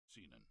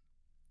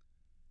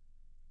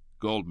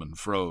Goldman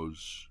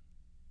froze.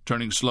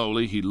 Turning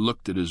slowly, he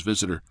looked at his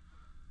visitor.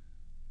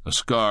 A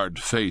scarred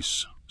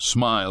face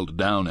smiled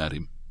down at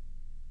him.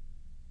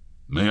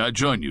 "May I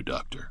join you,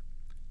 Doctor?"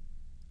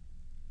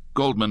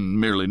 Goldman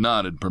merely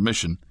nodded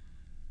permission.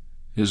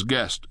 His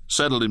guest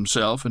settled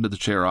himself into the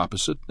chair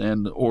opposite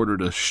and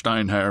ordered a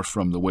Steinherr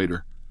from the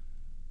waiter.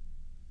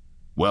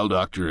 "Well,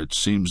 Doctor, it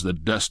seems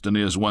that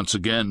destiny has once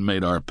again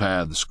made our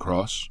paths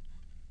cross.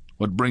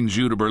 What brings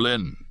you to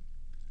Berlin?"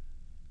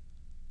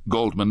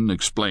 Goldman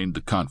explained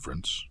the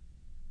conference.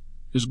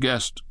 His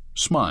guest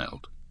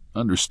smiled,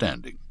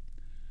 understanding.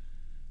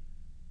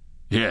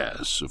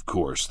 "Yes, of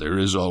course, there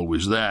is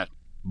always that.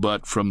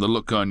 But from the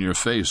look on your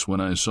face when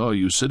I saw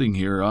you sitting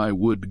here, I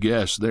would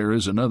guess there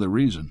is another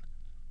reason.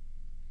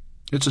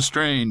 It's a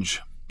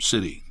strange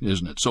city,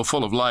 isn't it? So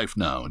full of life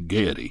now and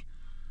gaiety.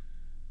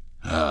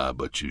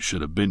 But you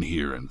should have been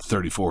here in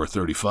 34,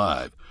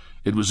 35.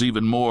 It was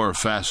even more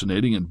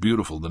fascinating and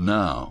beautiful than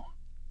now."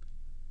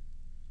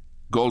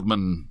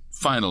 Goldman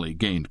finally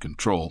gained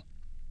control.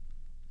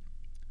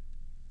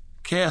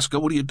 "Casca,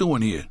 what are you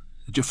doing here?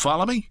 Did you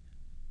follow me?"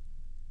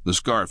 The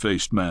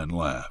scar-faced man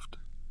laughed.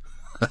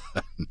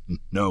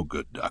 "No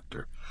good,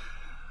 Doctor.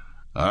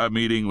 Our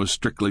meeting was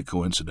strictly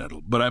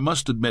coincidental, but I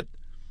must admit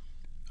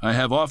I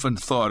have often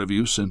thought of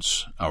you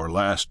since our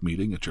last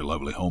meeting at your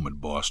lovely home in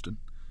Boston.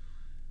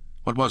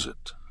 What was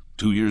it,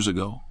 2 years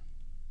ago?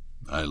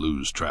 I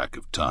lose track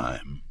of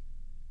time."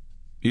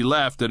 He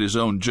laughed at his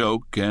own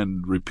joke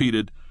and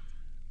repeated,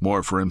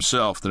 more for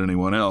himself than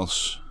anyone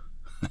else,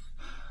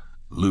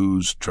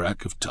 "Lose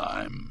track of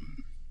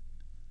time."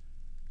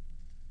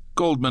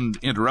 Goldman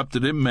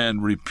interrupted him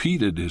and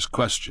repeated his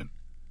question.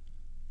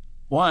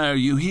 "Why are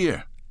you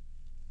here?"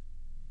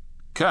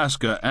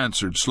 Casca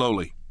answered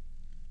slowly.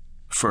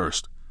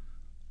 "First,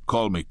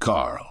 call me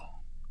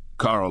Karl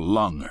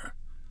Langer.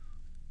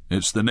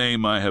 It's the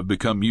name I have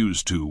become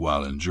used to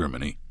while in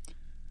Germany.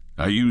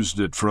 I used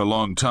it for a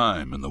long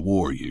time in the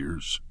war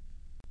years."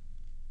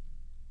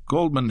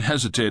 Goldman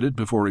hesitated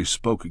before he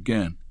spoke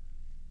again.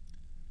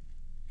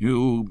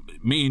 "You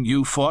mean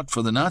you fought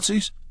for the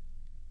Nazis?"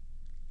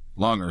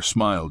 Langer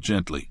smiled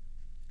gently.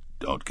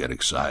 "Don't get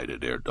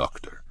excited, Herr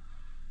Doctor.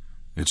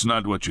 It's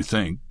not what you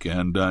think,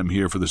 and I'm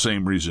here for the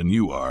same reason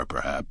you are,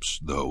 perhaps,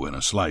 though in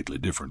a slightly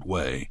different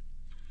way.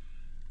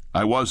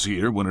 I was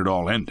here when it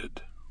all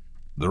ended.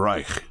 The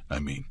Reich, I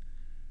mean.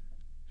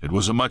 It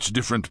was a much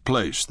different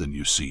place than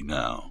you see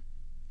now.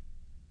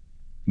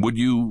 Would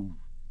you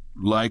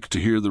like to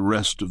hear the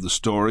rest of the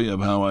story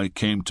of how I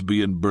came to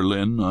be in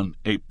Berlin on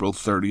April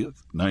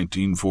 30th,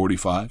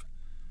 1945?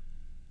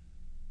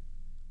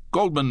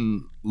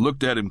 Goldman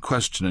looked at him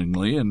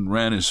questioningly and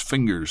ran his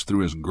fingers through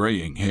his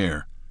graying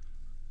hair.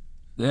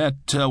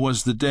 "That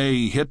was the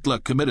day Hitler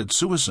committed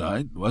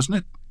suicide, wasn't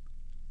it?"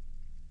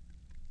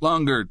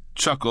 Langer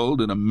chuckled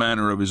in a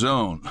manner of his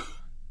own.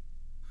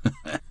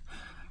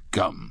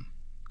 "Come,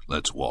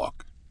 let's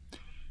walk."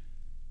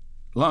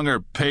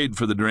 Langer paid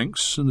for the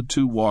drinks, and the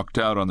two walked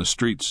out on the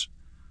streets.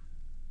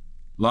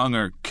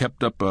 Langer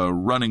kept up a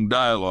running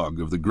dialogue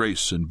of the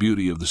grace and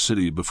beauty of the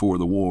city before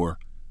the war,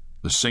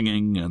 the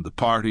singing and the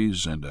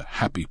parties and a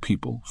happy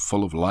people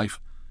full of life,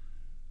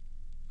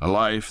 a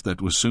life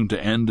that was soon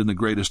to end in the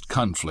greatest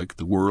conflict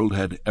the world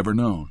had ever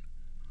known.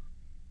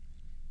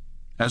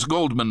 As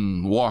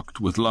Goldman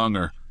walked with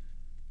Langer,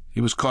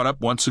 he was caught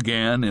up once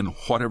again in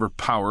whatever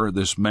power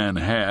this man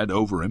had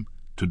over him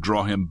to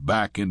draw him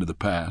back into the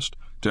past,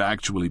 to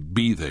actually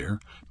be there,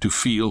 to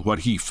feel what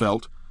he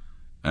felt,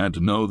 and to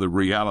know the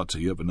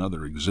reality of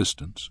another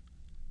existence.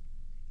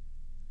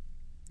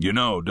 "You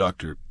know,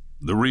 Doctor,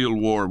 the real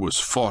war was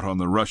fought on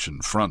the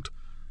Russian front.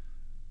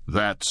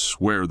 That's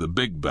where the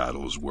big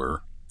battles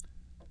were.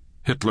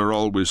 Hitler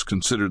always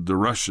considered the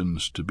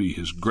Russians to be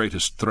his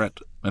greatest threat,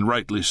 and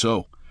rightly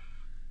so.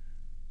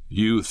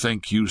 You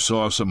think you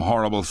saw some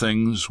horrible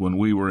things when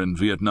we were in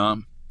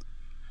Vietnam?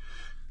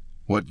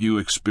 What you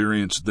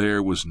experienced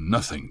there was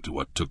nothing to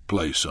what took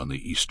place on the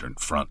Eastern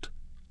Front."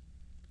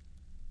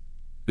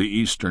 The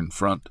Eastern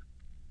Front.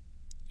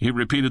 He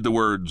repeated the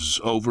words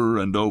over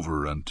and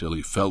over until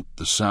he felt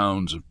the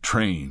sounds of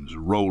trains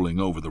rolling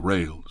over the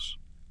rails.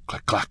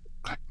 Clack, clack,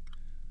 clack.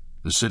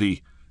 The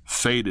city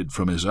faded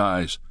from his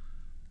eyes.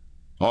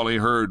 All he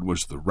heard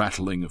was the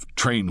rattling of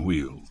train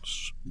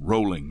wheels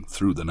rolling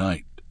through the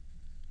night.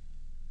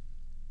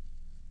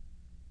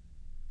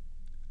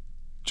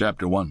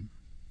 Chapter 1.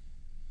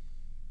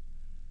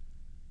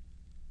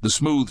 The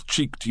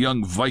smooth-cheeked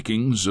young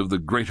Vikings of the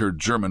Greater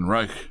German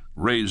Reich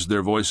raised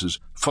their voices,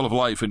 full of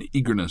life and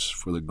eagerness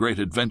for the great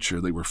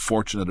adventure they were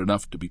fortunate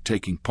enough to be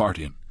taking part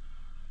in.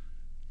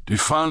 "Die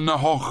Fahne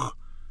hoch,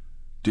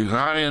 die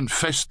Reihen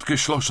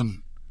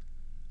festgeschlossen."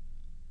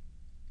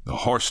 The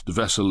horsed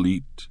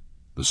Wessellied,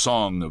 the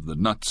song of the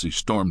Nazi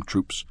storm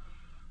troops,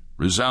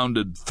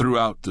 resounded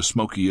throughout the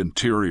smoky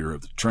interior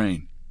of the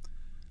train.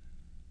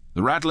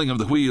 The rattling of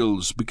the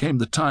wheels became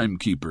the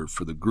timekeeper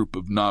for the group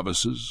of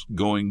novices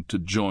going to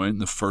join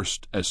the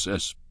 1st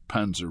SS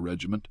Panzer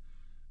Regiment,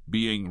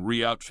 being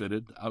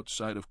re-outfitted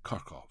outside of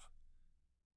Kharkov.